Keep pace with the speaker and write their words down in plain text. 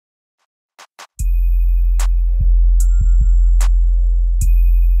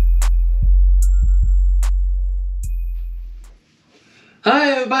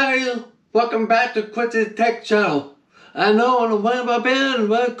everybody, welcome back to Chris's Tech Channel. I know, where have I been?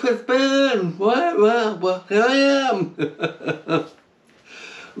 Where's Chris been? Well, here I am.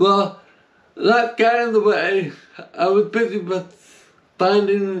 Well, life got in the way. I was busy with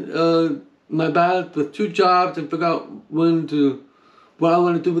finding my balance with 2 jobs and figure out what I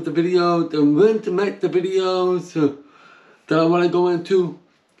want to do with the videos and when to make the videos that I want to go into.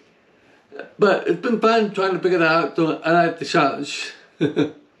 But it's been fun trying to figure it out, so I like the challenge.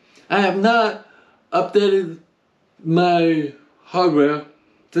 I have not updated my hardware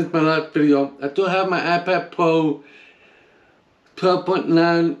since my last video. I still have my iPad Pro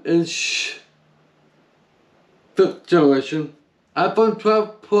 12.9 inch 5th generation, iPhone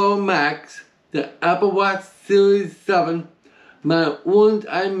 12 Pro Max, the Apple Watch Series 7, my orange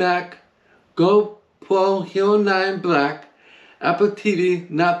iMac, GoPro Hero 9 Black, Apple TV,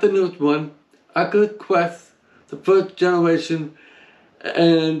 not the newest one, Oculus Quest, the 1st generation,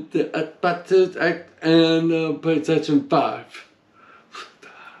 and the Xbox Series X and PlayStation 5.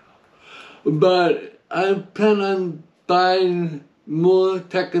 But I plan on buying more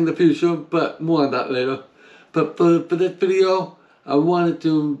tech in the future, but more on that later. But for this video, I wanted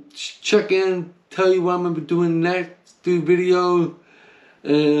to check in, tell you what I'm going to be doing next, do videos,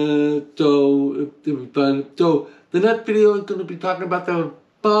 so it'll be fun. So the next video is going to be talking about the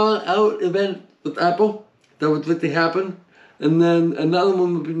Fallout event with Apple that was supposed to happen. And then another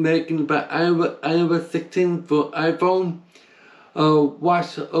one we'll be making about iOS 16 for iPhone,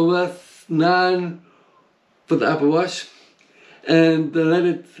 Watch OS 9 for the Apple Watch, and the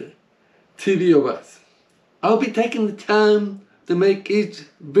latest tvOS. I'll be taking the time to make each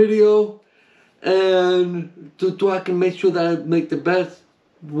video and so I can make sure that I make the best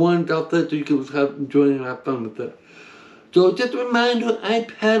ones out there so you can enjoy and have fun with it. So just a reminder,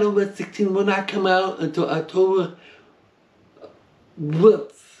 iPadOS 16 will not come out until October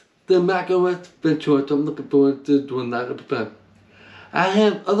with the macOS Ventura, so I'm looking forward to doing that. It'll be fun. I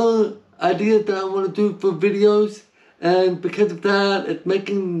have other ideas that I want to do for videos, and because of that, it's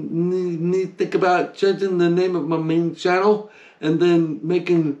making me think about changing the name of my main channel and then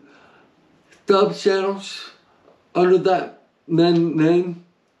making sub-channels under that main name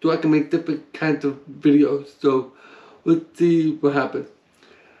so I can make different kinds of videos. So we'll see what happens.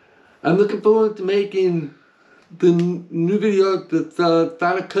 I'm looking forward to making the new videos with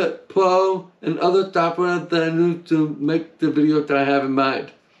Final Cut Pro and other software that I need to make the videos that I have in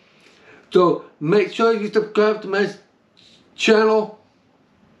mind. So make sure you subscribe to my channel.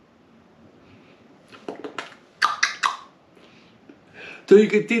 So you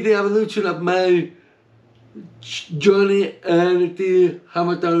can see the evolution of my journey and see how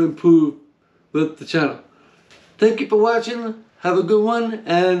much I've improved with the channel. Thank you for watching. Have a good one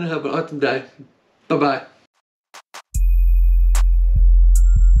and have an awesome day. Bye bye.